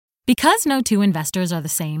Because no two investors are the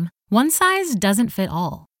same, one size doesn't fit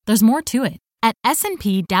all. There's more to it. At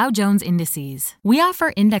S&P Dow Jones Indices, we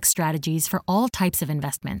offer index strategies for all types of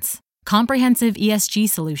investments. Comprehensive ESG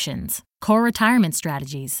solutions, core retirement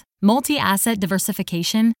strategies, multi-asset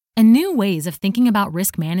diversification, and new ways of thinking about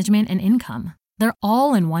risk management and income. They're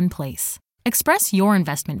all in one place. Express your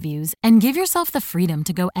investment views and give yourself the freedom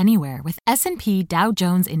to go anywhere with S&P Dow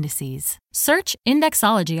Jones Indices. Search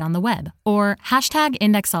Indexology on the web or hashtag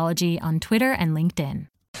Indexology on Twitter and LinkedIn.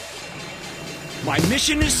 My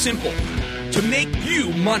mission is simple, to make you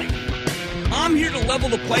money. I'm here to level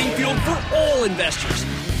the playing field for all investors.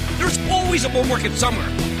 There's always a bull market somewhere,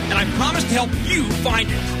 and I promise to help you find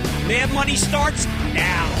it. Mad Money starts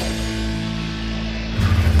now.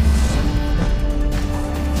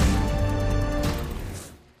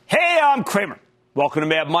 Hey, I'm Cramer. Welcome to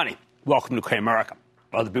Mad Money. Welcome to Cramerica.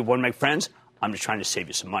 Other people want to make friends? I'm just trying to save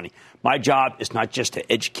you some money. My job is not just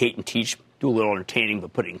to educate and teach, do a little entertaining,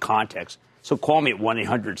 but put it in context. So call me at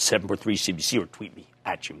 1-800-743-CBC or tweet me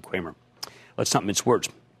at Jim Cramer. Let's not mince words.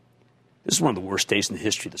 This is one of the worst days in the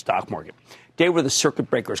history of the stock market. A day where the circuit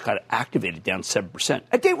breakers got activated, down 7%.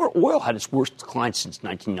 A day where oil had its worst decline since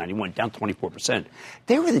 1991, down 24%. A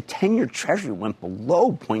day where the 10-year Treasury went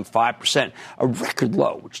below 0.5%, a record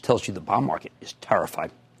low, which tells you the bond market is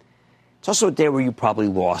terrified. It's also a day where you probably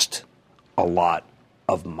lost a lot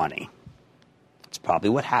of money. It's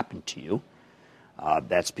probably what happened to you.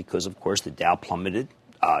 That's because, of course, the Dow plummeted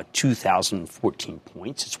 2,014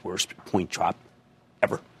 points, its worst point drop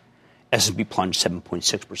ever. S&P plunged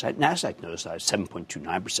 7.6%. NASDAQ nosedived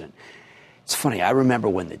 7.29%. It's funny. I remember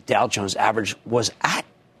when the Dow Jones average was at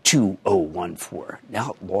 2,014.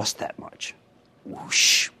 Now it lost that much.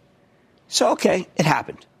 Whoosh. So, okay, it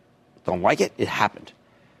happened. Don't like it? It happened.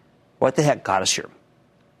 What the heck got us here?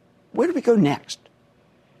 Where do we go next?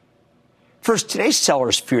 First, today's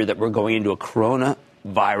sellers fear that we're going into a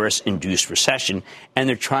coronavirus-induced recession, and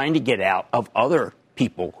they're trying to get out of other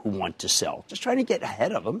people who want to sell, just trying to get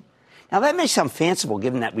ahead of them. Now, that may sound fanciful,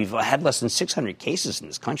 given that we've had less than 600 cases in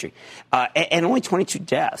this country and only 22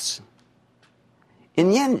 deaths. In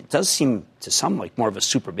the end, it does seem to some like more of a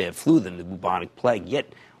super bad flu than the bubonic plague,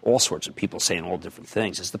 yet all sorts of people saying all different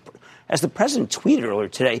things. As the president tweeted earlier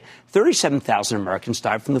today, 37,000 Americans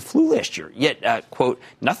died from the flu last year. Yet, quote,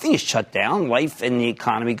 nothing is shut down, life and the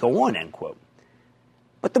economy go on, end quote.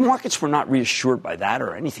 But the markets were not reassured by that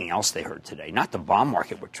or anything else they heard today. Not the bond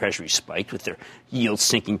market, where Treasuries spiked with their yields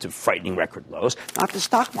sinking to frightening record lows. Not the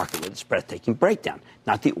stock market with its breathtaking breakdown.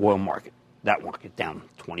 Not the oil market. That market down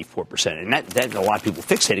 24%. And that a lot of people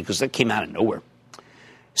fixated because that came out of nowhere.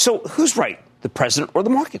 So who's right, the president or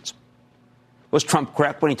the markets? Was Trump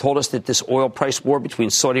correct when he told us that this oil price war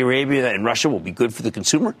between Saudi Arabia and Russia will be good for the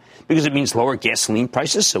consumer because it means lower gasoline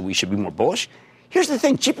prices, so we should be more bullish? Here's the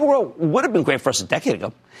thing. Cheaper oil would have been great for us a decade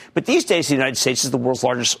ago. But these days, the United States is the world's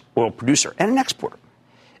largest oil producer and an exporter.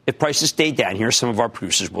 If prices stay down here, some of our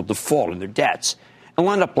producers will default in their debts and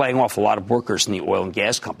will end up laying off a lot of workers in the oil and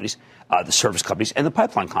gas companies, the service companies, and the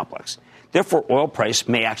pipeline complex. Therefore, oil price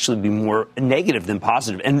may actually be more negative than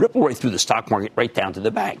positive and ripple right through the stock market right down to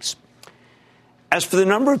the banks. As for the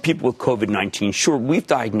number of people with COVID-19, sure, we've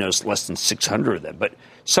diagnosed less than 600 of them, but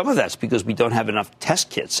some of that's because we don't have enough test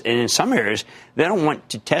kits. And in some areas, they don't want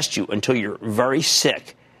to test you until you're very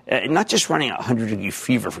sick, not just running a 100-degree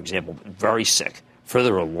fever, for example, but very sick,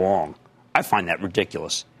 further along. I find that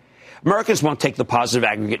ridiculous. Americans won't take the positive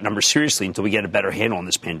aggregate number seriously until we get a better handle on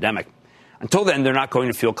this pandemic. Until then, they're not going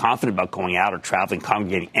to feel confident about going out or traveling,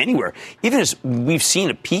 congregating anywhere. Even as we've seen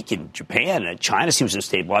a peak in Japan and China seems to have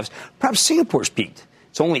stabilized, perhaps Singapore's peaked.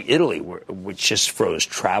 It's only Italy which just froze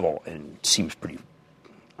travel and seems pretty,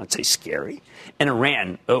 I'd say, scary. And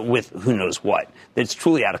Iran with who knows what. That's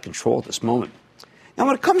truly out of control at this moment. Now,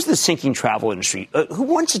 when it comes to the sinking travel industry, who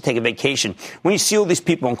wants to take a vacation when you see all these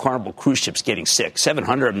people on Carnival cruise ships getting sick?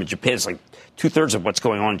 700 of them in Japan. It's like two-thirds of what's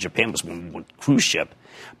going on in Japan was one cruise ship.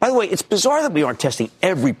 By the way, it's bizarre that we aren't testing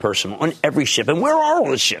every person on every ship. And where are all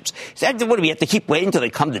the ships? What do we have to keep waiting until they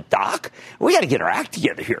come to dock? We got to get our act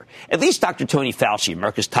together here. At least Dr. Tony Fauci,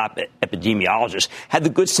 America's top epidemiologist, had the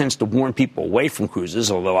good sense to warn people away from cruises,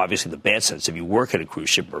 although obviously the bad sense if you work at a cruise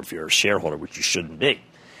ship or if you're a shareholder, which you shouldn't be.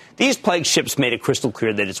 These plague ships made it crystal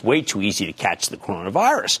clear that it's way too easy to catch the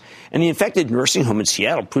coronavirus. And the infected nursing home in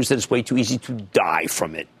Seattle proves that it's way too easy to die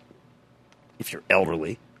from it. If you're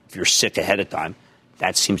elderly, if you're sick ahead of time,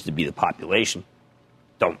 that seems to be the population.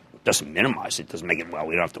 Doesn't minimize it. Doesn't make it, well,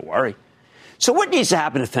 we don't have to worry. So what needs to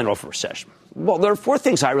happen to fend off a recession? Well, there are four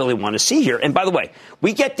things I really want to see here. And by the way,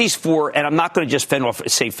 we get these four, and I'm not going to just fend off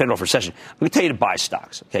recession. I'm going to tell you to buy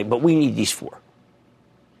stocks, okay? But we need these four.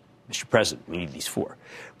 Mr. President, we need these four.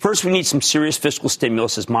 First, we need some serious fiscal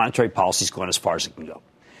stimulus as monetary policy has gone as far as it can go.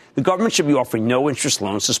 The government should be offering no-interest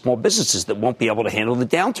loans to small businesses that won't be able to handle the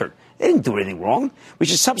downturn. They didn't do anything wrong. We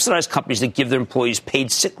should subsidize companies that give their employees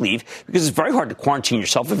paid sick leave because it's very hard to quarantine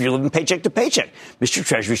yourself if you're living paycheck to paycheck. Mr.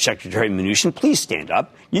 Treasury Secretary Mnuchin, please stand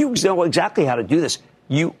up. You know exactly how to do this.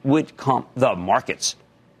 You would calm the markets.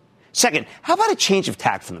 Second, how about a change of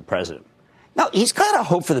tack from the president? Now, he's got a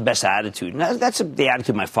hope for the best attitude, and that's the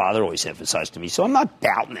attitude my father always emphasized to me, so I'm not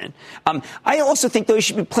doubting it. I also think, though, he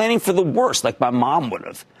should be planning for the worst, like my mom would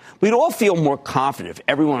have. We'd all feel more confident if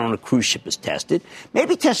everyone on a cruise ship is tested.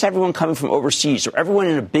 Maybe test everyone coming from overseas or everyone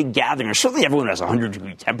in a big gathering, or certainly everyone who has a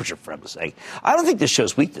 100-degree temperature, for heaven's sake. I don't think this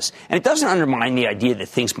shows weakness, and it doesn't undermine the idea that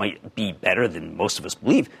things might be better than most of us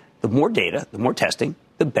believe. The more data, the more testing,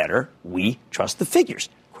 the better we trust the figures.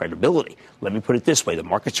 Credibility. Let me put it this way. The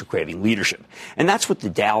markets are craving leadership. And that's what the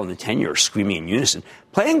Dow and the 10-year are screaming in unison.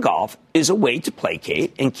 Playing golf is a way to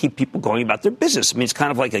placate and keep people going about their business. I mean, it's kind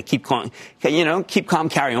of like a keep calm,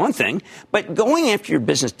 carry on thing. But going after your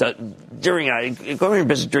business during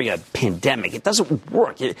a pandemic, it doesn't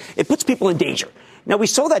work. It puts people in danger. Now, we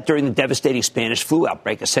saw that during the devastating Spanish flu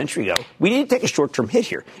outbreak a century ago. We need to take a short-term hit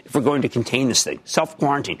here if we're going to contain this thing.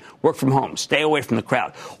 Self-quarantine, work from home, stay away from the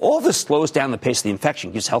crowd. All this slows down the pace of the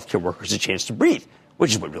infection, gives healthcare workers a chance to breathe,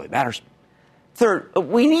 which is what really matters. Third,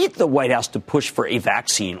 we need the White House to push for a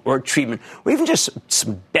vaccine or a treatment or even just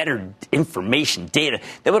some better information, data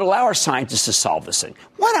that would allow our scientists to solve this thing.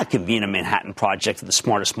 Why not convene a Manhattan Project of the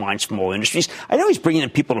smartest minds from all industries? I know he's bringing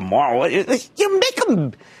in people tomorrow.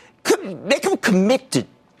 Make them commit to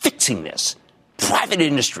fixing this. Private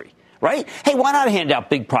industry, right? Hey, why not hand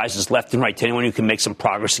out big prizes left and right to anyone who can make some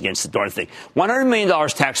progress against the darn thing? $100 million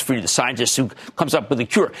tax-free to the scientist who comes up with a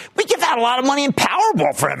cure. We give out a lot of money in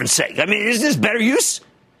Powerball, for heaven's sake. I mean, is this better use?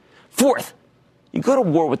 Fourth, you go to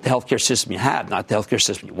war with the healthcare system you have, not the healthcare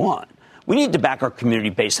system you want. We need to back our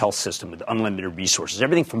community-based health system with unlimited resources,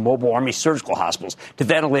 everything from mobile Army surgical hospitals to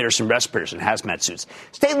ventilators and respirators and hazmat suits.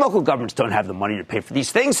 State and local governments don't have the money to pay for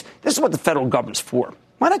these things. This is what the federal government's for.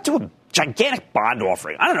 Why not do a gigantic bond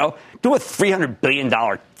offering? I don't know. Do a $300 billion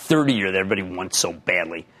 30-year that everybody wants so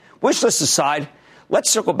badly. Wish list aside, let's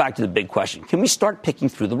circle back to the big question. Can we start picking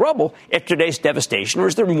through the rubble after today's devastation, or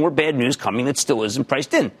is there more bad news coming that still isn't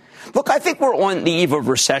priced in? Look, I think we're on the eve of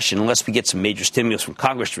recession unless we get some major stimulus from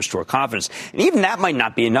Congress to restore confidence. And even that might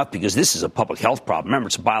not be enough because this is a public health problem. Remember,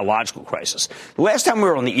 it's a biological crisis. The last time we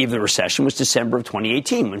were on the eve of the recession was December of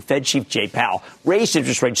 2018 when Fed Chief Jay Powell raised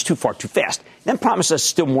interest rates too far too fast, then promised us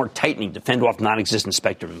still more tightening to fend off non-existent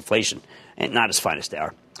specter of inflation. And not his finest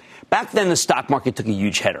hour. Back then, the stock market took a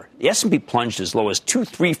huge header. The S&P plunged as low as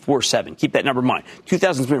 2,347. Keep that number in mind,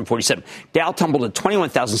 2,347. Dow tumbled to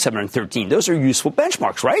 21,713. Those are useful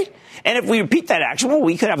benchmarks, right? And if we repeat that action, well,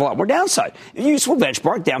 we could have a lot more downside. A useful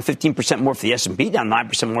benchmark, down 15% more for the S&P, down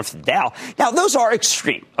 9% more for the Dow. Now, those are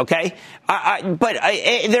extreme, okay? But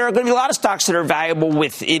there are going to be a lot of stocks that are valuable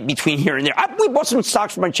with it between here and there. We bought some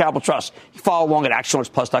stocks from my charitable trust. You follow along at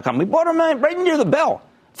ActionAlertsPlus.com. We bought them right near the bell.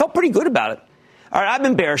 Felt pretty good about it. All right, I've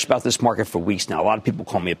been bearish about this market for weeks now. A lot of people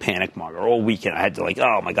call me a panic monger. All weekend I had to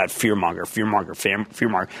oh my God, fear monger.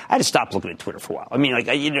 I had to stop looking at Twitter for a while. I mean,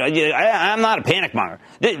 I'm not a panic monger.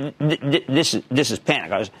 This is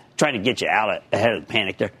panic. I was trying to get you out ahead of the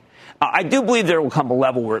panic there. I do believe there will come a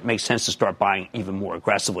level where it makes sense to start buying even more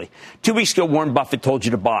aggressively. 2 weeks ago, Warren Buffett told you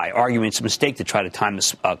to buy, arguing it's a mistake to try to time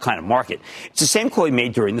this kind of market. It's the same call he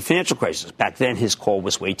made during the financial crisis. Back then, his call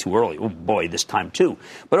was way too early. Oh, boy, this time, too.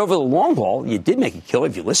 But over the long haul, you did make a kill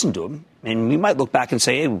if you listened to him. And we might look back and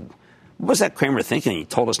say, hey, what was that Cramer thinking? He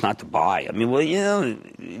told us not to buy. I mean, well,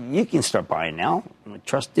 you can start buying now.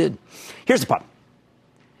 Trust did. Here's the problem.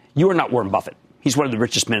 You are not Warren Buffett. He's one of the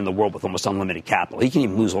richest men in the world with almost unlimited capital. He can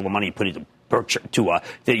even lose all the money he put into that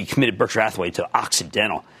he committed Berkshire Hathaway to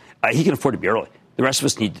Occidental. He can afford to be early. The rest of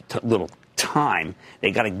us need a little time. We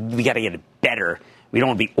got to get it better. We don't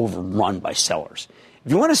want to be overrun by sellers.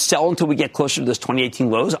 If you want to sell until we get closer to those 2018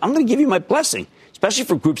 lows, I'm going to give you my blessing, especially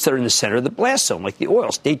for groups that are in the center of the blast zone, like the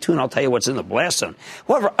oil. Stay tuned. I'll tell you what's in the blast zone.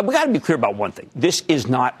 However, we got to be clear about one thing. This is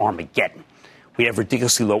not Armageddon. We have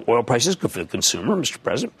ridiculously low oil prices, good for the consumer, Mr.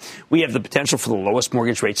 President. We have the potential for the lowest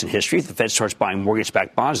mortgage rates in history. If the Fed starts buying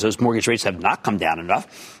mortgage-backed bonds, those mortgage rates have not come down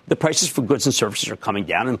enough. The prices for goods and services are coming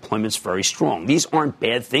down, and employment's very strong. These aren't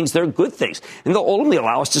bad things. They're good things. And they'll ultimately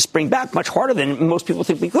allow us to spring back much harder than most people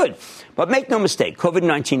think we could. But make no mistake,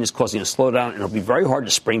 COVID-19 is causing a slowdown, and it'll be very hard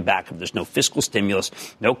to spring back if there's no fiscal stimulus,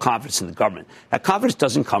 no confidence in the government. That confidence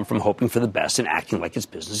doesn't come from hoping for the best and acting like it's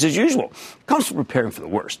business as usual. It comes from preparing for the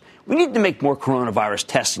worst. We need to make more coronavirus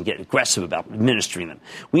tests and get aggressive about administering them.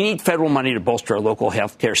 We need federal money to bolster our local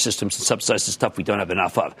health care systems and subsidize the stuff we don't have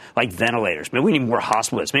enough of, like ventilators. Maybe we need more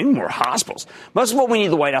hospitals, maybe more hospitals. Most of all, we need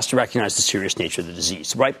the White House to recognize the serious nature of the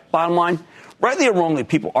disease, right? Bottom line, rightly or wrongly,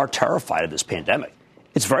 people are terrified of this pandemic.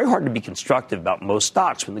 It's very hard to be constructive about most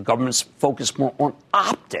stocks when the government's focused more on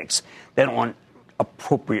optics than on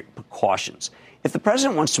appropriate precautions. If the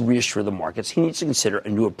president wants to reassure the markets, he needs to consider a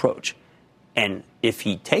new approach. And if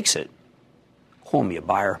he takes it, call me a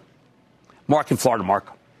buyer. Mark in Florida. Mark.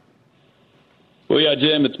 Well, yeah,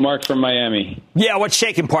 Jim, it's Mark from Miami. Yeah, what's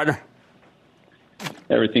shaking, partner?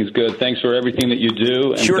 Everything's good. Thanks for everything that you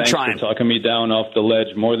do. And sure, thanks trying. for talking me down off the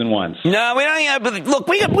ledge more than once. No, we don't. Yeah, but look,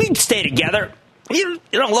 we can stay together. You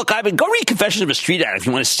know, look, go read Confessions of a Street Addict if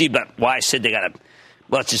you want to see about why I said they got to,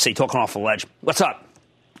 let's just say, talking off the ledge. What's up?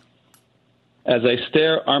 As I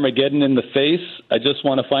stare Armageddon in the face, I just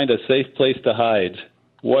want to find a safe place to hide.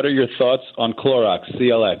 What are your thoughts on Clorox,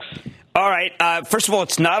 CLX? All right. First of all,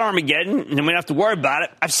 it's not Armageddon, and we don't have to worry about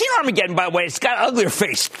it. I've seen Armageddon, by the way. It's got an uglier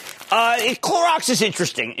face. Clorox is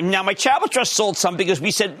interesting. Now, my Travel Trust sold some because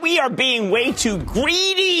we said we are being way too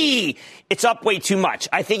greedy. It's up way too much.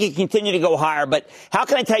 I think it can continue to go higher, but how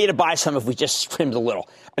can I tell you to buy some if we just trimmed a little?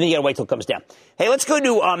 I think you got to wait till it comes down. Hey, let's go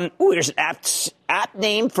to, here's an app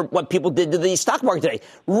name for what people did to the stock market today.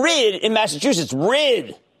 RID in Massachusetts.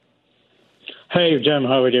 RID. Hey, Jim,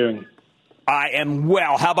 how are we doing? I am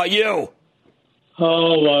well. How about you?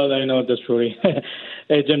 Oh, well, I know this truly.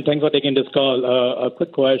 Hey, Jim, thanks for taking this call. A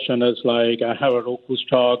quick question is like I have a Roku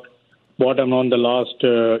stock bottom on the last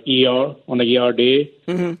on the ER day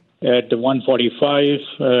at 145,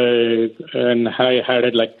 and I had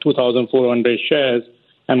it like 2,400 shares.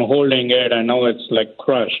 I'm holding it. I know it's like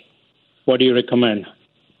crushed. What do you recommend?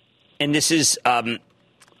 And this is,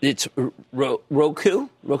 it's Roku?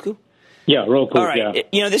 Roku? Yeah, Roku. All right. Yeah.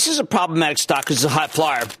 You know, this is a problematic stock because it's a high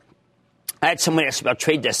flyer. I had somebody ask about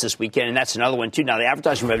Trade Desk this weekend, and that's another one, too. Now, the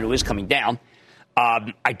advertising revenue is coming down.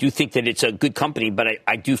 I do think that it's a good company, but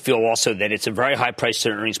I do feel also that it's a very high price to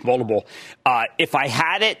earnings multiple. If I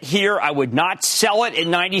had it here, I would not sell it at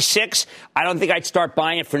 96. I don't think I'd start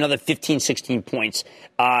buying it for another 15, 16 points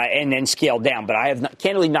and then scale down. But I have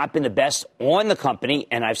candidly not been the best on the company,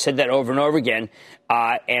 and I've said that over and over again.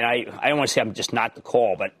 And I don't want to say I'm just not the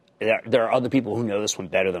call, but there are other people who know this one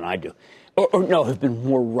better than I do. Or no, have been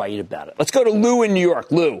more right about it. Let's go to Lou in New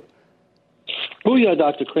York. Lou. Oh, yeah,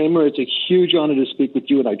 Dr. Cramer. It's a huge honor to speak with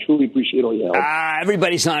you, and I truly appreciate all your help.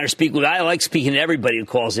 Everybody's an honor to speak with. I like speaking to everybody who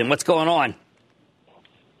calls in. What's going on?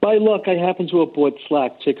 By luck, I happen to have bought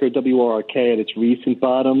Slack, ticker WRK, at its recent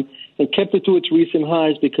bottom and kept it to its recent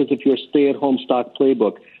highs because of your stay-at-home stock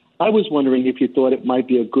playbook. I was wondering if you thought it might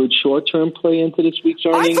be a good short-term play into this week's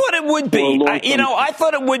earnings. I thought it would be. I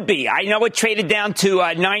thought it would be. I know it traded down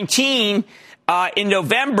to 19 in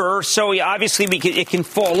November, so obviously it can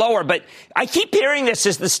fall lower. But I keep hearing this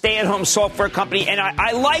as the stay-at-home software company, and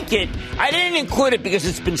I like it. I didn't include it because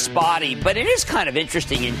it's been spotty, but it is kind of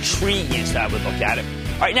interesting, intriguing, so I would look at it.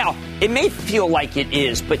 All right, now, it may feel like it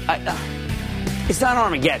is, but it's not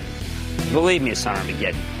Armageddon. Believe me, it's not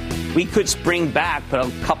Armageddon. We could spring back, but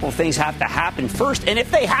a couple of things have to happen first. And if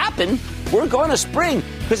they happen, we're going to spring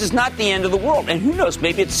because it's not the end of the world. And who knows,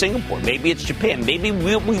 maybe it's Singapore, maybe it's Japan, maybe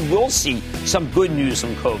we will see some good news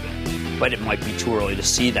on COVID. But it might be too early to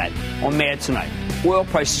see that. On Mad tonight, oil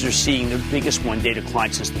prices are seeing their biggest one-day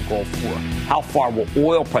decline since the Gulf War. How far will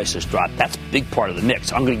oil prices drop? That's a big part of the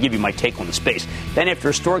mix. I'm going to give you my take on the space. Then after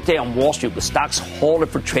a historic day on Wall Street, with stocks halted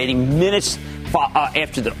for trading minutes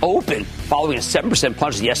after the open, following a 7%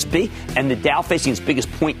 plunge of the S&P and the Dow facing its biggest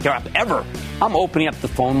point drop ever, I'm opening up the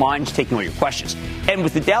phone lines, taking all your questions. And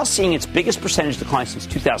with the Dow seeing its biggest percentage decline since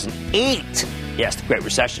 2008, yes, the Great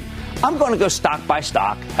Recession, I'm going to go stock by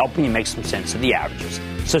stock, helping you make some sense of the averages.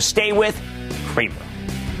 So stay with Cramer.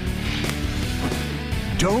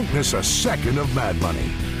 Don't miss a second of Mad Money.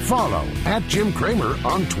 Follow @Jim Cramer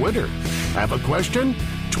on Twitter. Have a question?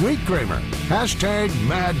 Tweet Cramer.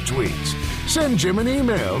 #MadTweets. Send Jim an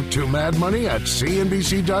email to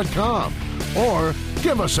madmoney@cnbc.com or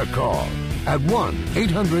give us a call at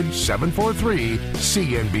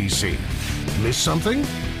 1-800-743-CNBC. Miss something?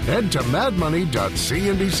 Head to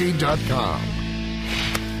madmoney.cnbc.com.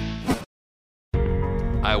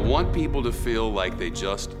 I want people to feel like they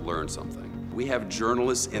just learned something. We have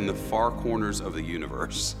journalists in the far corners of the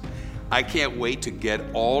universe. I can't wait to get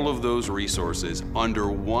all of those resources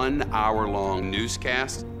under 1 hour-long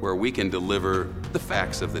newscast where we can deliver the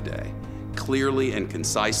facts of the day, clearly and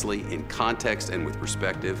concisely, in context and with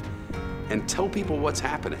perspective, and tell people what's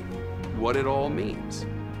happening, what it all means.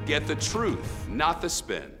 Get the truth, not the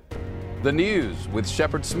spin. The News with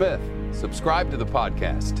Shepard Smith. Subscribe to the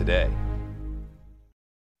podcast today.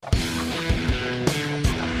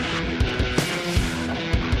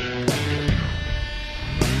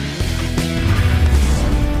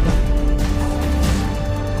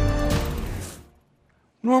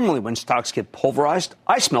 Normally, when stocks get pulverized,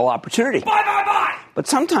 I smell opportunity. Buy, buy, buy! But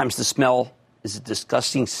sometimes the smell is a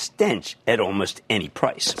disgusting stench at almost any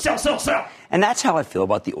price. Sell, sell, sell! And that's how I feel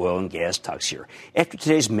about the oil and gas stocks here. After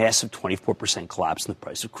today's massive 24% collapse in the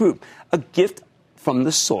price of crude, a gift from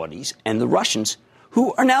the Saudis and the Russians,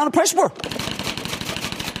 who are now in a price war.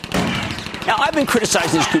 Now, I've been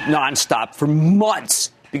criticizing this group nonstop for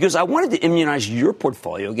months because I wanted to immunize your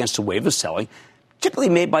portfolio against a wave of selling, typically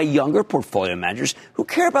made by younger portfolio managers who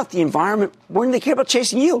care about the environment more than they care about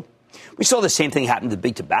chasing yield. We saw the same thing happen to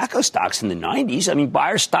big tobacco stocks in the 90s. I mean,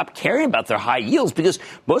 buyers stopped caring about their high yields because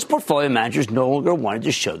most portfolio managers no longer wanted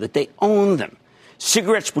to show that they own them.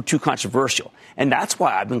 Cigarettes were too controversial, and that's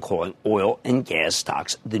why I've been calling oil and gas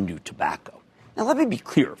stocks the new tobacco. Now, let me be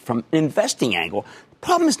clear. From an investing angle, the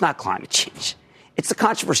problem is not climate change. It's the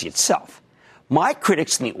controversy itself. My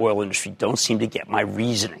critics in the oil industry don't seem to get my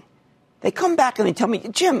reasoning. They come back and they tell me,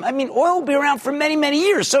 Jim, I mean, oil will be around for many, many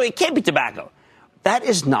years, so it can't be tobacco. That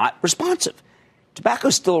is not responsive.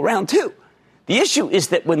 Tobacco's still around, too. The issue is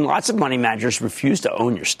that when lots of money managers refuse to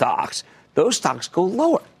own your stocks, those stocks go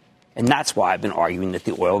lower. And that's why I've been arguing that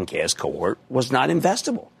the oil and gas cohort was not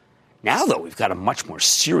investable. Now, though, we've got a much more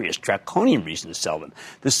serious draconian reason to sell them: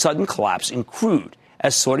 the sudden collapse in crude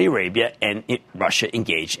as Saudi Arabia and Russia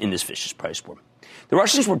engaged in this vicious price war. The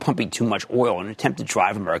Russians were pumping too much oil in an attempt to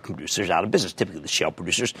drive American producers out of business, typically the shale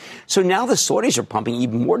producers. So now the Saudis are pumping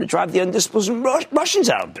even more to drive the undisciplined Russians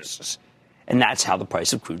out of business. And that's how the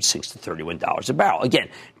price of crude sinks to $31 a barrel. Again,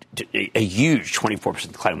 a huge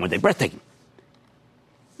 24% decline in one day. Breathtaking.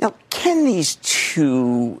 Now, can these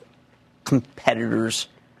two competitors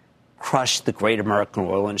crush the great American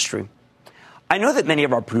oil industry? I know that many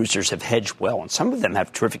of our producers have hedged well, and some of them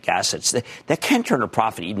have terrific assets that can turn a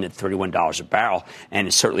profit even at $31 a barrel,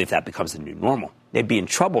 and certainly if that becomes the new normal. They'd be in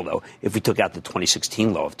trouble, though, if we took out the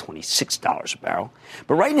 2016 low of $26 a barrel.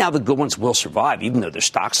 But right now, the good ones will survive, even though their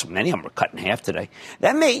stocks, many of them, are cut in half today.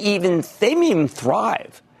 They may even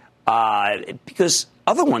thrive, because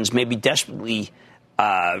other ones may be desperately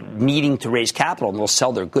needing to raise capital, and they'll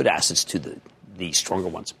sell their good assets to the stronger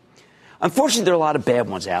ones. Unfortunately, there are a lot of bad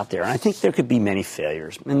ones out there, and I think there could be many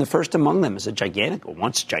failures. And the first among them is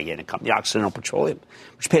once gigantic company, Occidental Petroleum,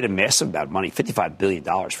 which paid a massive amount of money, $55 billion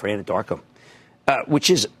for Anadarko,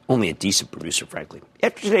 which is only a decent producer, frankly.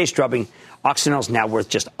 After today's drubbing, Occidental is now worth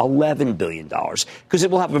just $11 billion because it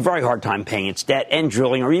will have a very hard time paying its debt and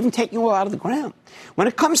drilling or even taking oil out of the ground. When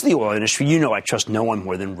it comes to the oil industry, you know I trust no one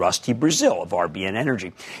more than Rusty Brazil of RBN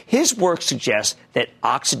Energy. His work suggests that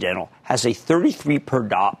Occidental has a $30 per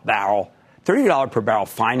barrel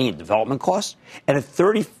finding and development cost and a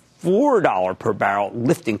 $34 per barrel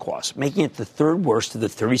lifting cost, making it the third worst of the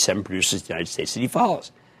 37 producers in the United States that he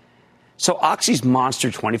follows. So Oxy's monster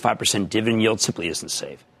 25% dividend yield simply isn't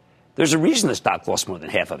safe. There's a reason the stock lost more than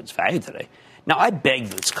half of its value today. Now, I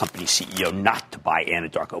begged this company's CEO not to buy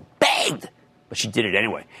Anadarko. Begged! But she did it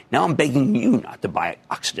anyway. Now I'm begging you not to buy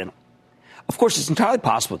Occidental. Of course, it's entirely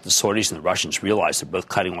possible that the Saudis and the Russians realize they're both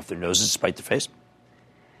cutting off their noses despite their face.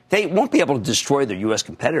 They won't be able to destroy their U.S.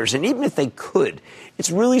 competitors, and even if they could, it's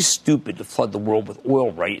really stupid to flood the world with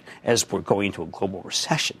oil right as we're going into a global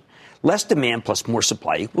recession. Less demand plus more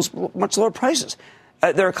supply equals much lower prices.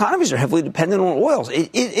 Their economies are heavily dependent on oil.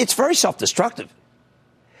 It's very self-destructive.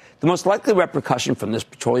 The most likely repercussion from this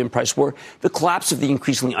petroleum price war, the collapse of the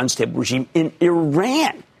increasingly unstable regime in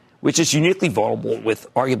Iran, which is uniquely vulnerable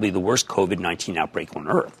with arguably the worst COVID-19 outbreak on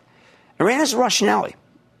Earth. Iran is a Russian ally.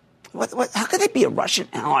 How could they be a Russian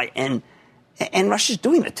ally and Russia's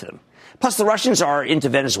doing it to them? Plus, the Russians are into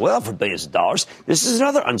Venezuela for billions of dollars. This is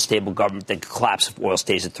another unstable government that could collapse if oil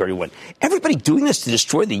stays at 31. Everybody doing this to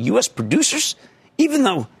destroy the U.S. producers, even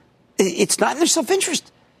though it's not in their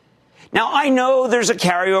self-interest. Now, I know there's a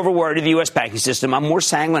carryover war to the U.S. banking system. I'm more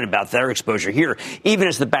sanguine about their exposure here, even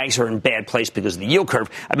as the banks are in bad place because of the yield curve.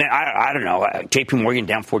 I mean, I don't know. J.P. Morgan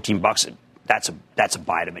down $14. That's a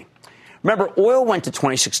buy to me. Remember, oil went to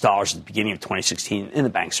 $26 at the beginning of 2016, and the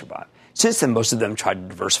banks survived. Since then, most of them tried to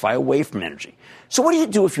diversify away from energy. So what do you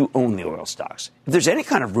do if you own the oil stocks? If there's any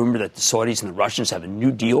kind of rumor that the Saudis and the Russians have a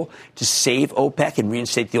new deal to save OPEC and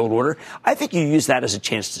reinstate the old order, I think you use that as a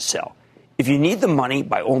chance to sell. If you need the money,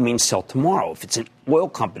 by all means, sell tomorrow if it's an oil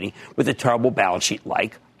company with a terrible balance sheet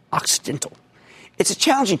like Occidental. It's a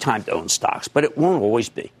challenging time to own stocks, but it won't always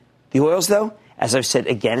be. The oils, though, as I've said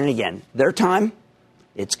again and again, their time,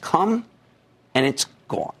 it's come and it's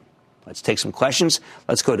gone. Let's take some questions.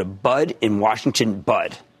 Let's go to Bud in Washington.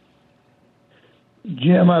 Bud.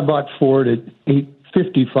 Jim, I bought Ford at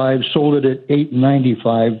 $8.55, sold it at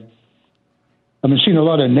 $8.95. I've been seeing a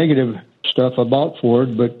lot of negative stuff about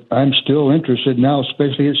Ford, but I'm still interested now,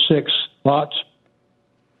 especially at 6 lots.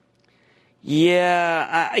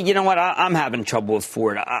 Yeah, you know what? I'm having trouble with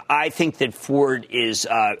Ford. I think that Ford is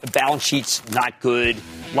balance sheet's not good.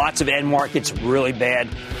 Lots of end markets really bad.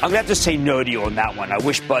 I'm going to have to say no to you on that one. I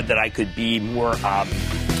wish, Bud, that I could be more,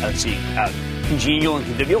 congenial and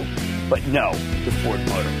convivial, but no to Ford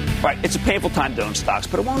Motor. Right, it's a painful time to own stocks,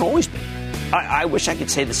 but it won't always be. I wish I could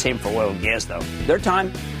say the same for oil and gas, though. Their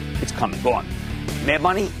time, it's coming. Go on. Mad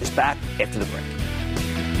Money is back after the break.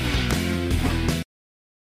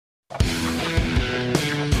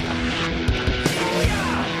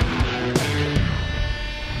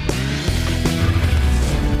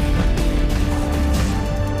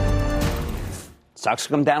 Stocks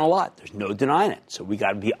have come down a lot. There's no denying it. So we got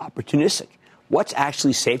to be opportunistic. What's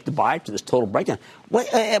actually safe to buy after this total breakdown?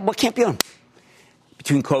 What can't be owned?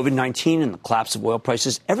 Between COVID-19 and the collapse of oil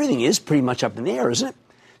prices, everything is pretty much up in the air, isn't it?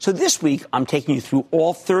 So this week, I'm taking you through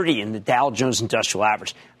all 30 in the Dow Jones Industrial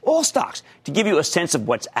Average, all stocks, to give you a sense of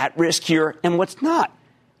what's at risk here and what's not.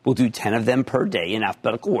 We'll do 10 of them per day in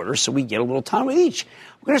alphabetical order, so we get a little time with each.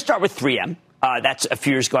 We're going to start with 3M. That's a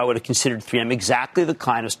few years ago, I would have considered 3M exactly the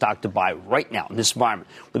kind of stock to buy right now in this environment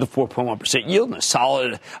with a 4.1% yield and a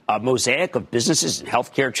solid mosaic of businesses in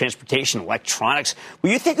healthcare, transportation, electronics.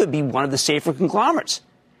 Well, you think it would be one of the safer conglomerates.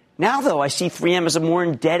 Now, though, I see 3M as a more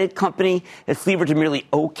indebted company that's levered to merely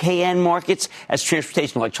okay end markets as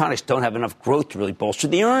transportation and electronics don't have enough growth to really bolster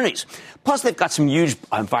the earnings. Plus, they've got some huge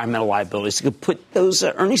environmental liabilities that could put those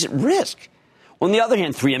earnings at risk. On the other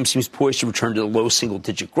hand, 3M seems poised to return to the low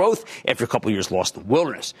single-digit growth after a couple of years lost in the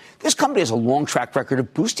wilderness. This company has a long track record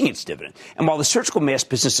of boosting its dividend. And while the surgical mask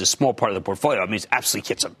business is a small part of the portfolio, I mean, it absolutely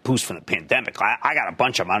gets a boost from the pandemic. I got a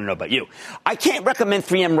bunch of them. I don't know about you. I can't recommend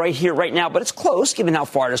 3M right here, right now, but it's close, given how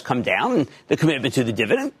far it has come down and the commitment to the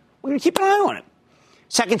dividend. We're going to keep an eye on it.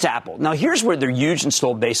 Second's Apple. Now, here's where their huge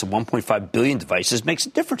installed base of 1.5 billion devices makes a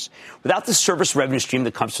difference. Without the service revenue stream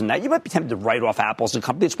that comes from that, you might be tempted to write off Apple as a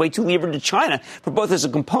company that's way too levered to China for both as a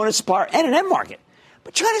component supplier and an end market.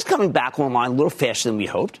 But China's coming back online a little faster than we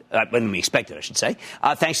hoped, than we expected, I should say,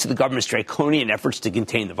 thanks to the government's draconian efforts to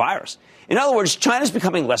contain the virus. In other words, China's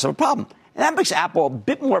becoming less of a problem. And that makes Apple a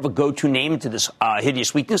bit more of a go-to name to this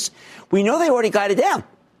hideous weakness. We know they already guided down.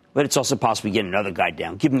 But it's also possible we get another guide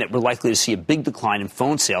down, given that we're likely to see a big decline in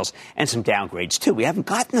phone sales and some downgrades, too. We haven't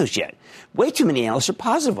gotten those yet. Way too many analysts are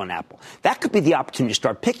positive on Apple. That could be the opportunity to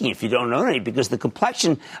start picking if you don't own any, because the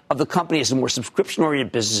complexion of the company as a more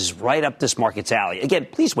subscription-oriented business is right up this market's alley. Again,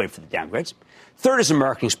 please wait for the downgrades. Third is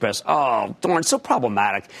American Express. Oh, darn, so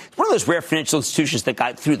problematic. It's one of those rare financial institutions that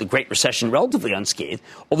got through the Great Recession relatively unscathed,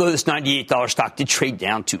 although this $98 stock did trade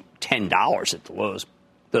down to $10 at the lows.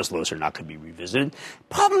 Those lows are not going to be revisited.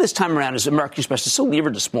 Problem this time around is American Express is so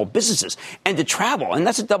levered to small businesses and to travel, and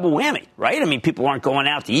that's a double whammy, right? I mean, people aren't going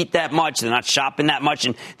out to eat that much, they're not shopping that much,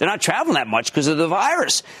 and they're not traveling that much because of the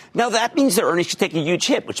virus. Now, that means their earnings could take a huge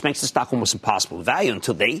hit, which makes the stock almost impossible to value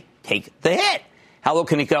until they take the hit. How low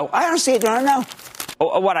can it go? I honestly don't know.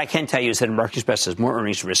 What I can tell you is that American Express has more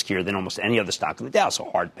earnings riskier than almost any other stock in the Dow, so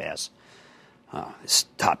hard pass. His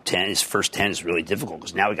top 10, his first 10 is really difficult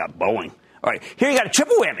because now we got Boeing. All right, here you got a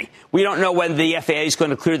triple whammy. We don't know whether the FAA is going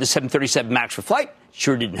to clear the 737 MAX for flight.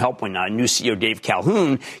 Sure didn't help when new CEO Dave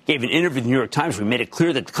Calhoun gave an interview to the New York Times where he made it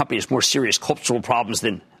clear that the company has more serious cultural problems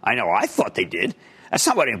than I thought they did. That's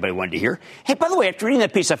not what anybody wanted to hear. Hey, by the way, after reading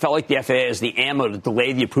that piece, I felt like the FAA has the ammo to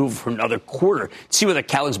delay the approval for another quarter to see whether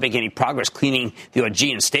Calhoun's making any progress cleaning the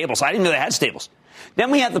Aegean stables. I didn't know they had stables.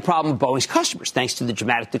 Then we have the problem of Boeing's customers. Thanks to the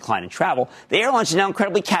dramatic decline in travel, the airlines are now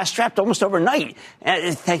incredibly cash-strapped almost overnight.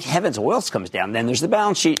 Thank heavens oil comes down. Then there's the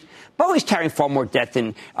balance sheet. Boeing's carrying far more debt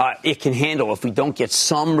than it can handle if we don't get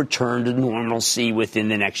some return to normalcy within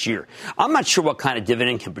the next year. I'm not sure what kind of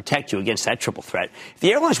dividend can protect you against that triple threat. If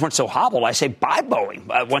the airlines weren't so hobbled, I say buy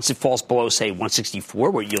Boeing once it falls below, say,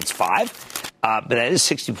 164, where it yields 5. But that is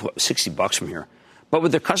 $60 from here. But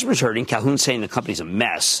with their customers hurting, Calhoun's saying the company's a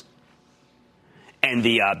mess. And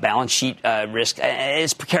the balance sheet risk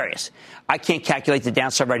is precarious. I can't calculate the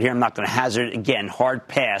downside right here. I'm not going to hazard it. Again, hard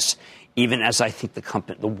pass, even as I think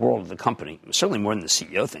the world of the company, certainly more than the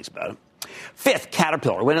CEO thinks about it. Fifth,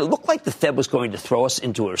 Caterpillar. When it looked like the Fed was going to throw us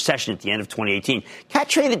into a recession at the end of 2018, Cat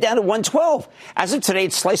traded down to 112. As of today,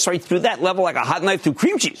 it sliced right through that level like a hot knife through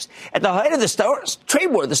cream cheese. At the height of the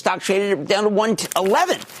trade war, the stock traded down to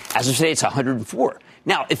 111. As of today, it's 104.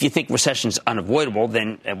 Now, if you think recession is unavoidable,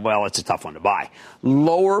 then, well, it's a tough one to buy.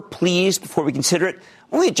 Lower, please, before we consider it.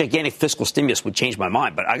 Only a gigantic fiscal stimulus would change my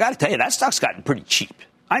mind. But I got to tell you, that stock's gotten pretty cheap.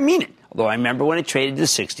 I mean it. Although I remember when it traded to the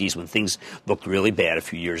 60s when things looked really bad a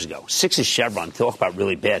few years ago. 6 is Chevron. Talk about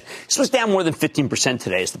really bad. This was down more than 15%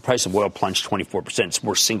 today as the price of oil plunged 24%. It's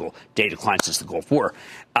more single-day decline since the Gulf War.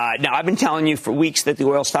 Now, I've been telling you for weeks that the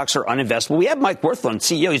oil stocks are uninvestable. We have Mike Wirth on,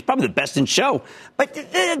 CEO. He's probably the best in show. But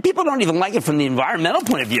people don't even like it from the environmental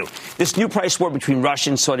point of view. This new price war between Russia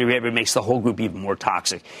and Saudi Arabia makes the whole group even more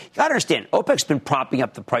toxic. You got to understand, OPEC's been propping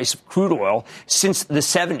up the price of crude oil since the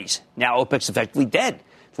 70s. Now OPEC's effectively dead.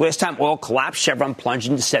 The last time oil collapsed, Chevron plunged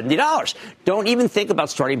into $70. Don't even think about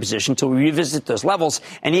starting a position until we revisit those levels.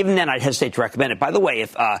 And even then, I'd hesitate to recommend it. By the way,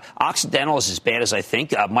 if Occidental is as bad as I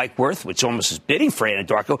think, Mike Wirth, which almost is bidding for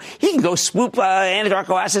Anadarko, he can go swoop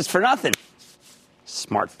Anadarko assets for nothing.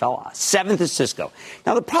 Smart fella. 7th is Cisco.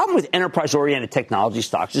 Now, the problem with enterprise-oriented technology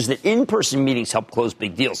stocks is that in-person meetings help close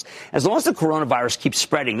big deals. As long as the coronavirus keeps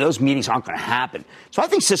spreading, those meetings aren't going to happen. So I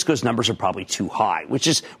think Cisco's numbers are probably too high, which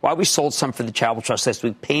is why we sold some for the Charitable Trust last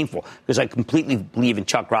week. Painful, because I completely believe in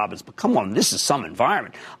Chuck Robbins. But come on, this is some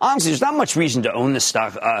environment. Honestly, there's not much reason to own this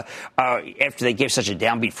stock after they gave such a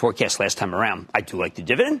downbeat forecast last time around. I do like the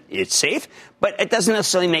dividend. It's safe, but it doesn't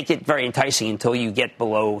necessarily make it very enticing until you get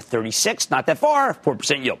below 36. Not that far.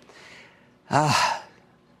 4% yield.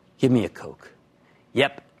 Give me a Coke.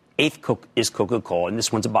 Yep, 8th Coke is Coca-Cola, and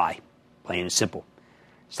this one's a buy. Plain and simple.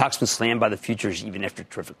 Stock's been slammed by the futures even after a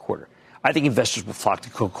terrific quarter. I think investors will flock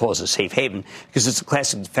to Coca-Cola as a safe haven because it's a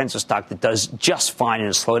classic defensive stock that does just fine in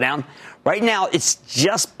a slowdown. Right now, it's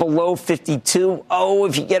just below 52. Oh,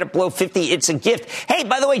 if you get it below 50, it's a gift. Hey,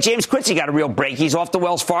 by the way, James Quincy got a real break. He's off the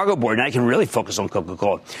Wells Fargo board. Now I can really focus on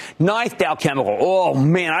Coca-Cola. 9th, Dow Chemical. Oh,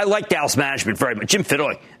 man, I like Dow's management very much. Jim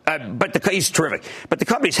Fiddley. He's terrific. But the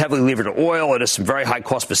company's heavily levered to oil. It has some very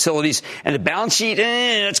high-cost facilities. And the balance sheet,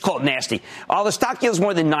 let's call it nasty. The stock yields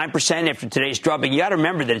more than 9% after today's drubbing. You got to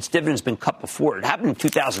remember that its dividend's been cut before. It happened in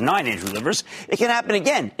 2009, Andrew Livers. It can happen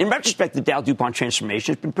again. In retrospect, the Dow-DuPont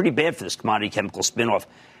transformation has been pretty bad for this commodity chemical spinoff.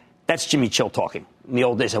 That's Jimmy Chill talking. In the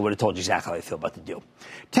old days, I would have told you exactly how I feel about the deal.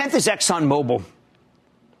 10th is ExxonMobil.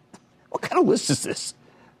 What kind of list is this?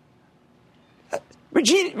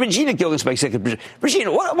 Regina Gilligan's my executive producer.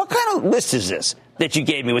 Regina, what kind of list is this that you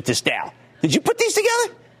gave me with this Dow? Did you put these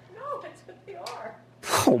together? No, that's what they are.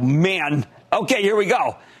 Oh, man. Okay, here we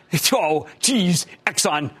go. Oh, geez,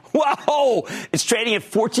 Exxon. Wow. It's trading at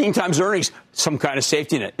 14 times earnings. Some kind of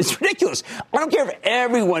safety net. It's ridiculous. I don't care if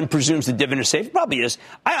everyone presumes the dividend is safe. It probably is.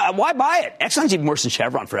 Why buy it? Exxon's even worse than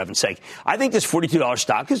Chevron, for heaven's sake. I think this $42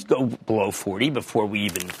 stock could go below 40 before we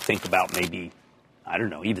even think about maybe, I don't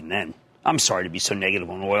know, even then. I'm sorry to be so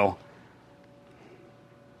negative on oil,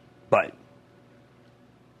 but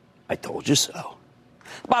I told you so.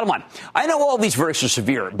 Bottom line, I know all these verdicts are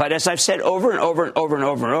severe, but as I've said over and over and over and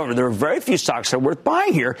over and over, there are very few stocks that are worth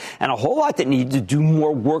buying here and a whole lot that need to do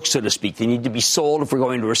more work, so to speak. They need to be sold if we're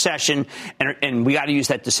going into a recession, and we got to use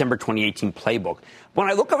that December 2018 playbook. When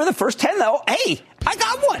I look over the first 10, though, hey, I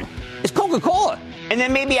got one. It's Coca-Cola. And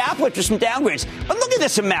then maybe Apple after some downgrades. But look at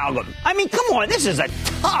this amalgam. I mean, come on, this is a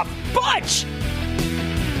tough bunch.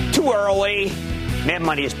 Too early. Mad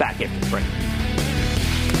Money is back after the break.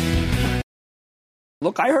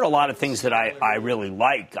 Look, I heard a lot of things that I really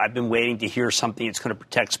like. I've been waiting to hear something that's going to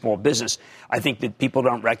protect small business. I think that people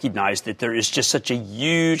don't recognize that there is just such a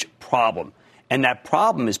huge problem. And that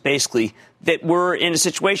problem is basically that we're in a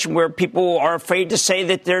situation where people are afraid to say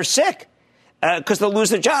that they're sick because they'll lose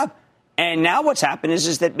their job. And now what's happened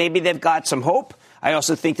is that maybe they've got some hope. I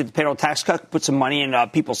also think that the payroll tax cut put some money in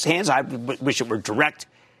people's hands. I wish it were direct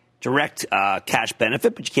cash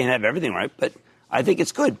benefit, but you can't have everything, right? But I think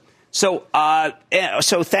it's good. So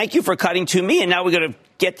thank you for cutting to me. And now we're going to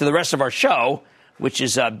get to the rest of our show, which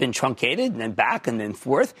has been truncated and then back and then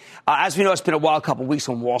forth. As we know, it's been a wild couple of weeks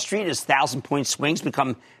on Wall Street as 1,000-point swings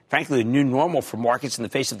become, frankly, the new normal for markets in the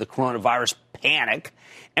face of the coronavirus panic.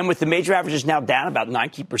 And with the major averages now down about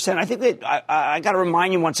 19%, I think that I got to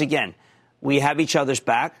remind you once again, we have each other's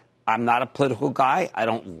back. I'm not a political guy. I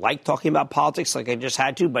don't like talking about politics like I just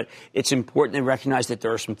had to, but it's important to recognize that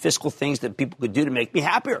there are some fiscal things that people could do to make me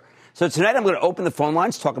happier. So tonight I'm going to open the phone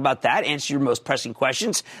lines, talk about that, answer your most pressing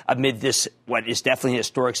questions amid this, what is definitely a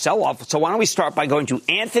historic sell-off. So why don't we start by going to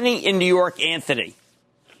Anthony in New York. Anthony.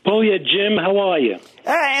 Oh, yeah, Jim, how are you?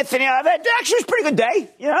 Anthony, actually it's a pretty good day.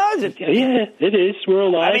 You know? Yeah, it is. We're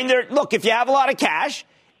alive. I mean, look, if you have a lot of cash,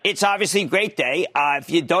 it's obviously a great day. If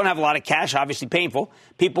you don't have a lot of cash, obviously painful.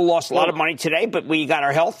 People lost a lot of money today, but we got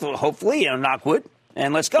our health, hopefully, knock wood,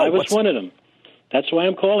 and let's go. I was one of them. That's why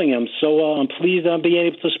I'm calling him. So I'm pleased I'm being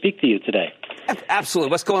able to speak to you today.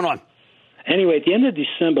 Absolutely. What's going on? Anyway, at the end of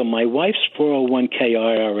December, my wife's 401k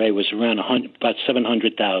IRA was around about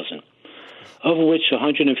 $700,000, of which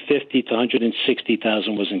 $150,000 to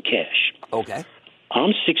 $160,000 was in cash. Okay.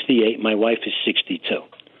 I'm 68. My wife is 62.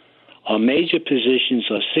 Our major positions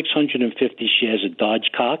are 650 shares of Dodge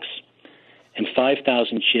Cox and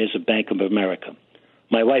 5,000 shares of Bank of America.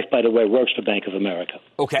 My wife, by the way, works for Bank of America.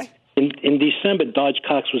 Okay. In December, Dodge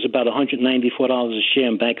Cox was about $194 a share,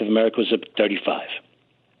 and Bank of America was up $35.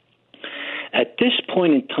 At this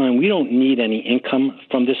point in time, we don't need any income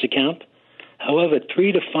from this account. However,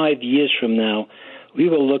 3 to 5 years from now, we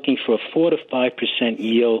were looking for a 4 to 5%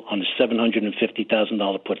 yield on a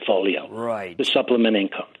 $750,000 portfolio, right, to supplement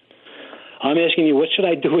income. I'm asking you, what should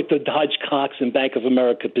I do with the Dodge Cox and Bank of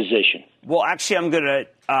America position? Well, actually, I'm going to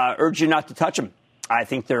urge you not to touch them. I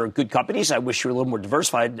think they're good companies. I wish you were a little more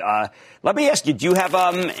diversified. Let me ask you, do you have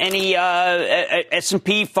any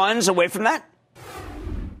S&P funds away from that?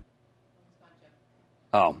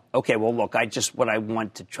 Oh, okay. Well, look, what I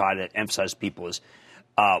want to try to emphasize to people is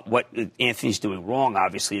what Anthony's doing wrong,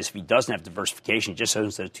 obviously, is if he doesn't have diversification, just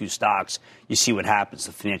owns those two stocks, you see what happens.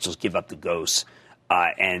 The financials give up the ghosts,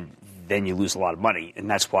 and then you lose a lot of money. And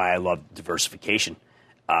that's why I love diversification.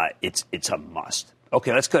 It's a must.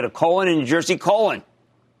 Okay, let's go to Colin in New Jersey. Colin.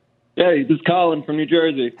 Hey, this is Colin from New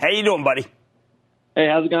Jersey. How you doing, buddy? Hey,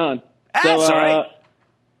 how's it going? That's all right.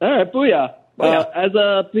 All right, booyah. As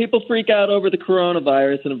people freak out over the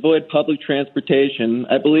coronavirus and avoid public transportation,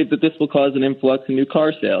 I believe that this will cause an influx in new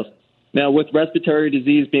car sales. Now, with respiratory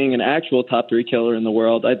disease being an actual top 3 killer in the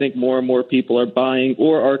world, I think more and more people are buying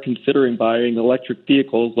or are considering buying electric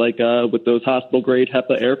vehicles like with those hospital-grade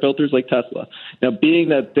HEPA air filters like Tesla. Now, being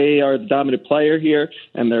that they are the dominant player here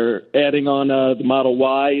and they're adding on the Model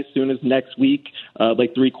Y as soon as next week,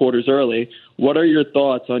 like 3 quarters early, what are your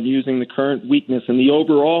thoughts on using the current weakness in the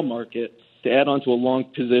overall market to add on to a long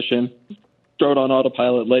position, throw it on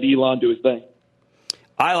autopilot, let Elon do his thing?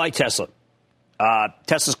 I like Tesla.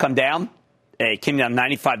 Tesla's come down. It came down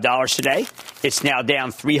 $95 today. It's now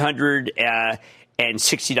down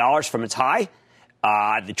 $360 from its high.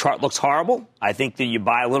 The chart looks horrible. I think that you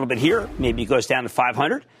buy a little bit here. Maybe it goes down to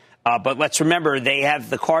 500. But let's remember, they have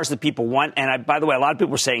the cars that people want. And by the way, a lot of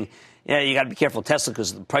people are saying, yeah, you got to be careful of Tesla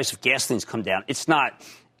because the price of gasoline's come down. It's not.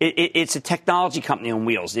 It's a technology company on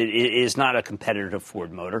wheels. It is not a competitor to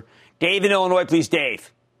Ford Motor. Dave in Illinois, please,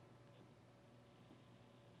 Dave.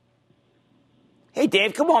 Hey,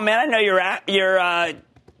 Dave, come on, man. I know you're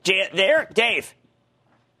there. Dave.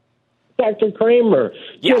 Dr. Cramer,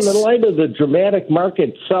 yes. In light of the dramatic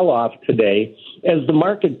market sell-off today, as the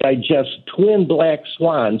market digests twin black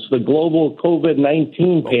swans, the global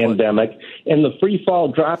COVID-19 pandemic, and the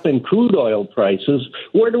free-fall drop in crude oil prices,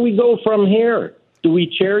 where do we go from here? Do we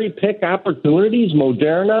cherry-pick opportunities?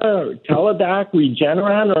 Moderna, or Teladoc,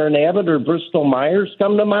 Regeneron, or an Abbott or Bristol-Myers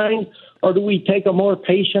come to mind? Or do we take a more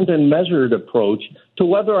patient and measured approach to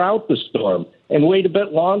weather out the storm and wait a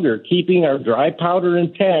bit longer, keeping our dry powder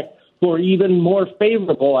intact for even more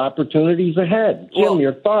favorable opportunities ahead? Jim,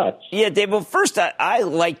 your thoughts? Yeah, Dave, well, first, I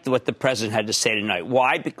liked what the president had to say tonight.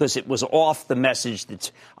 Why? Because it was off the message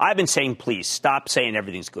that I've been saying, please, stop saying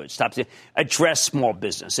everything's good. Stop saying, address small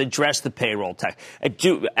business, address the payroll tax.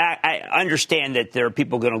 I understand that there are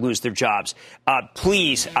people going to lose their jobs.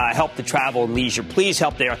 Please help the travel and leisure. Please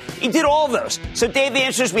help there. He did all of those. So, Dave, the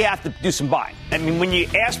answer is we have to do some buying. I mean, when you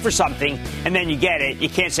ask for something and then you get it, you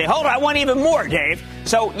can't say, hold on, I want even more, Dave.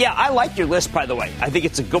 So, yeah, I like your list, by the way. I think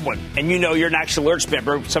it's a good one. And you know you're an Action Alerts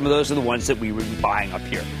member. Some of those are the ones that we would be buying up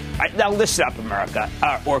here. All right, now listen up, America,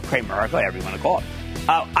 or Cramerica, whatever you want to call it.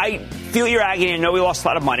 I feel your agony. I know we lost a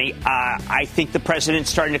lot of money. I think the president's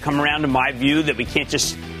starting to come around to my view that we can't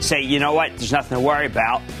just say, you know what, there's nothing to worry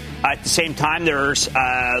about. At the same time, there's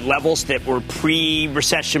levels that were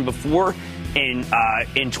pre-recession before in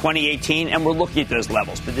 2018, and we're looking at those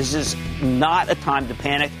levels. But this is not a time to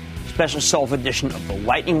panic. Special self edition of the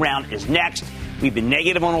lightning round is next. We've been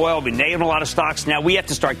negative on oil. We've been negative on a lot of stocks. Now we have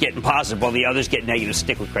to start getting positive while the others get negative.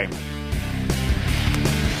 Stick with Cramer.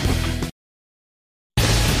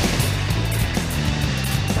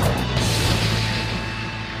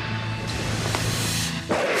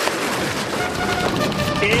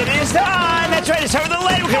 It is time. That's right. It's time for the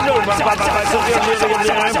lightning round.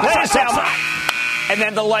 And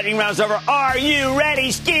then the lightning round's over. Are you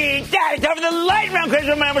ready, Ski Daddy? Time for the lightning round.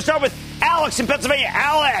 I'm going to start with Alex in Pennsylvania.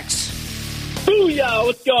 Alex. Booyah.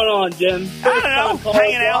 What's going on, Jim? I don't know.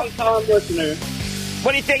 Hanging out. Long-time listener.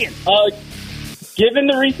 What are you thinking? Given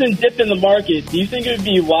the recent dip in the market, do you think it would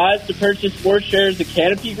be wise to purchase more shares of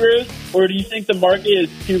Canopy Growth, or do you think the market is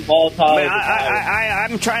too volatile?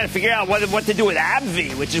 I'm trying to figure out what to do with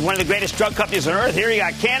AbbVie, which is one of the greatest drug companies on earth. Here you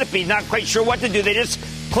got Canopy, not quite sure what to do. They just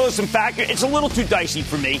closed some factories. It's a little too dicey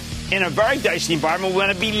for me. In a very dicey environment, we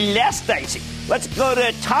want to be less dicey. Let's go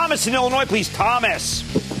to Thomas in Illinois, please. Thomas.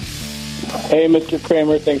 Hey, Mr.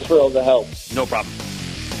 Cramer, thanks for all the help. No problem.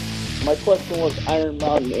 My question was Iron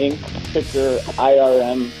Mountain Inc., ticker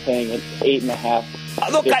IRM, paying at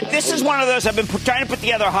 8.5. Look, this is one of those. I've been trying to put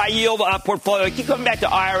together a high-yield portfolio. I keep coming back to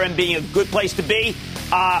IRM being a good place to be,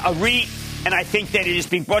 a REIT, and I think that it is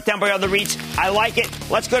being brought down by other REITs. I like it.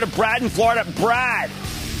 Let's go to Brad in Florida. Brad.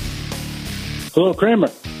 Hello, Cramer.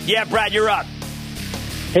 Yeah, Brad, you're up.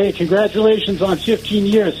 Hey, congratulations on 15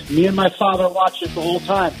 years. Me and my father watched it the whole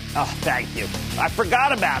time. Oh, thank you. I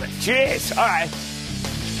forgot about it. Jeez. All right.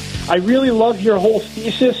 I really love your whole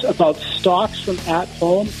thesis about stocks from at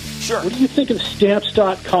home. Sure. What do you think of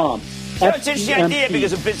Stamps.com? It's an interesting idea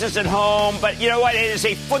because of business at home, but you know what? It is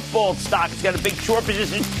a football stock. It's got a big short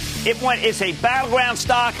position. It's a battleground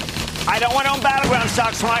stock. I don't want to own battleground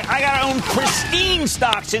stocks. So I got to own pristine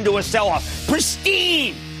stocks into a sell-off.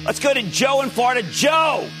 Pristine. Let's go to Joe in Florida.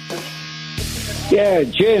 Joe. Yeah,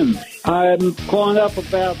 Jim. I'm calling up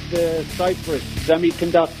about the Cypress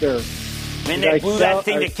Semiconductor. I mean, they blew that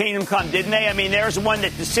thing to Kingdom Come, didn't they? I mean, there's one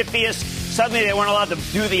that the CFIUS, suddenly they weren't allowed to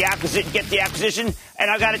do the acquisition, get the acquisition. And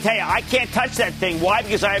I've got to tell you, I can't touch that thing. Why?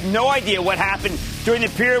 Because I have no idea what happened during the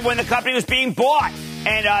period when the company was being bought.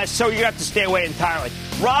 And so you have to stay away entirely.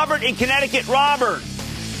 Robert in Connecticut. Robert.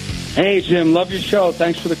 Hey, Jim. Love your show.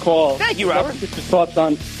 Thanks for the call. Thank you, Robert. Get your thoughts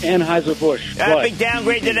on Anheuser-Busch. Big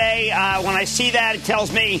downgrade today. When I see that, it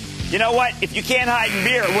tells me, you know what? If you can't hide in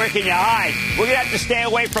beer, where can you hide? We're going to have to stay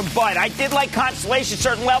away from Bud. I did like Constellation at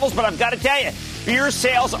certain levels, but I've got to tell you, beer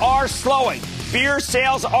sales are slowing. Beer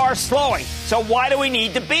sales are slowing. So why do we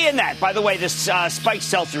need to be in that? By the way, this spiked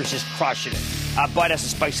seltzer is just crushing it. Bud has a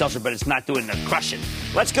spiked seltzer, but it's not doing the crushing.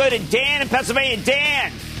 Let's go to Dan in Pennsylvania.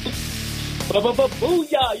 Dan.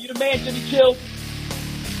 Booyah, you the man, Jimmy Chill.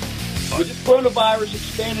 With this coronavirus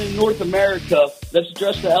expanding in North America, let's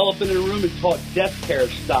address the elephant in the room and talk death care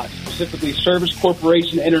stocks, specifically Service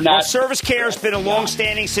Corporation International. Well, Service Care has been a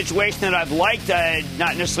long-standing situation that I've liked,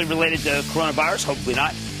 not necessarily related to coronavirus, hopefully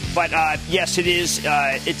not. But, yes, it is.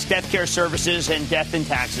 It's death care services and death and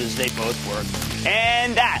taxes. They both work.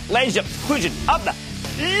 And that, ladies and gentlemen, of the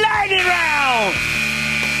Lightning Round.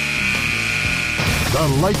 The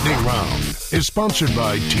Lightning Round is sponsored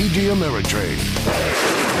by TD Ameritrade.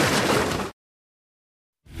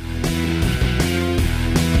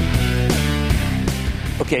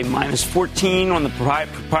 Okay, minus 14 on the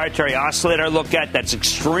proprietary oscillator I look at. That's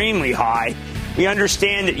extremely high. We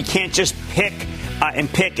understand that you can't just pick and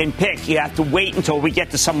pick and pick. You have to wait until we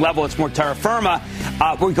get to some level that's more terra firma.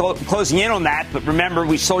 We're closing in on that, but remember,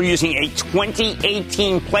 we're still using a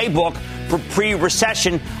 2018 playbook for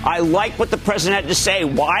pre-recession. I like what the president had to say.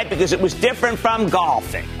 Why? Because it was different from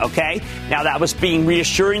golfing, okay? Now, that was being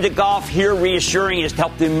reassuring to golf. Here, reassuring is to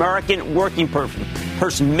help the American working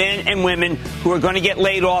person, men and women who are going to get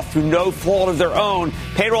laid off through no fault of their own.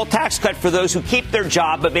 Payroll tax cut for those who keep their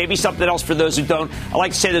job, but maybe something else for those who don't. I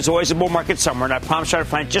like to say there's always a bull market somewhere, and I promise I'll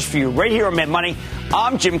find it just for you right here on Mad Money.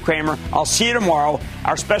 I'm Jim Cramer. I'll see you tomorrow.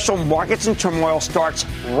 Our special Markets in Turmoil starts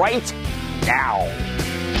right now.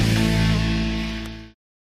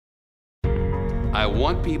 I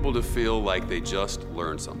want people to feel like they just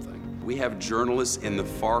learned something. We have journalists in the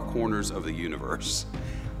far corners of the universe.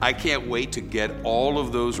 I can't wait to get all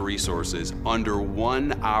of those resources under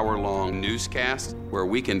 1 hour-long newscast where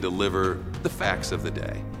we can deliver the facts of the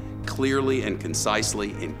day, clearly and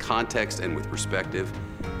concisely, in context and with perspective,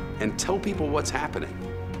 and tell people what's happening,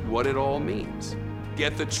 what it all means.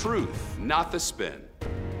 Get the truth, not the spin.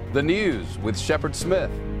 The News with Shepard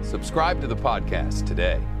Smith. Subscribe to the podcast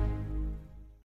today.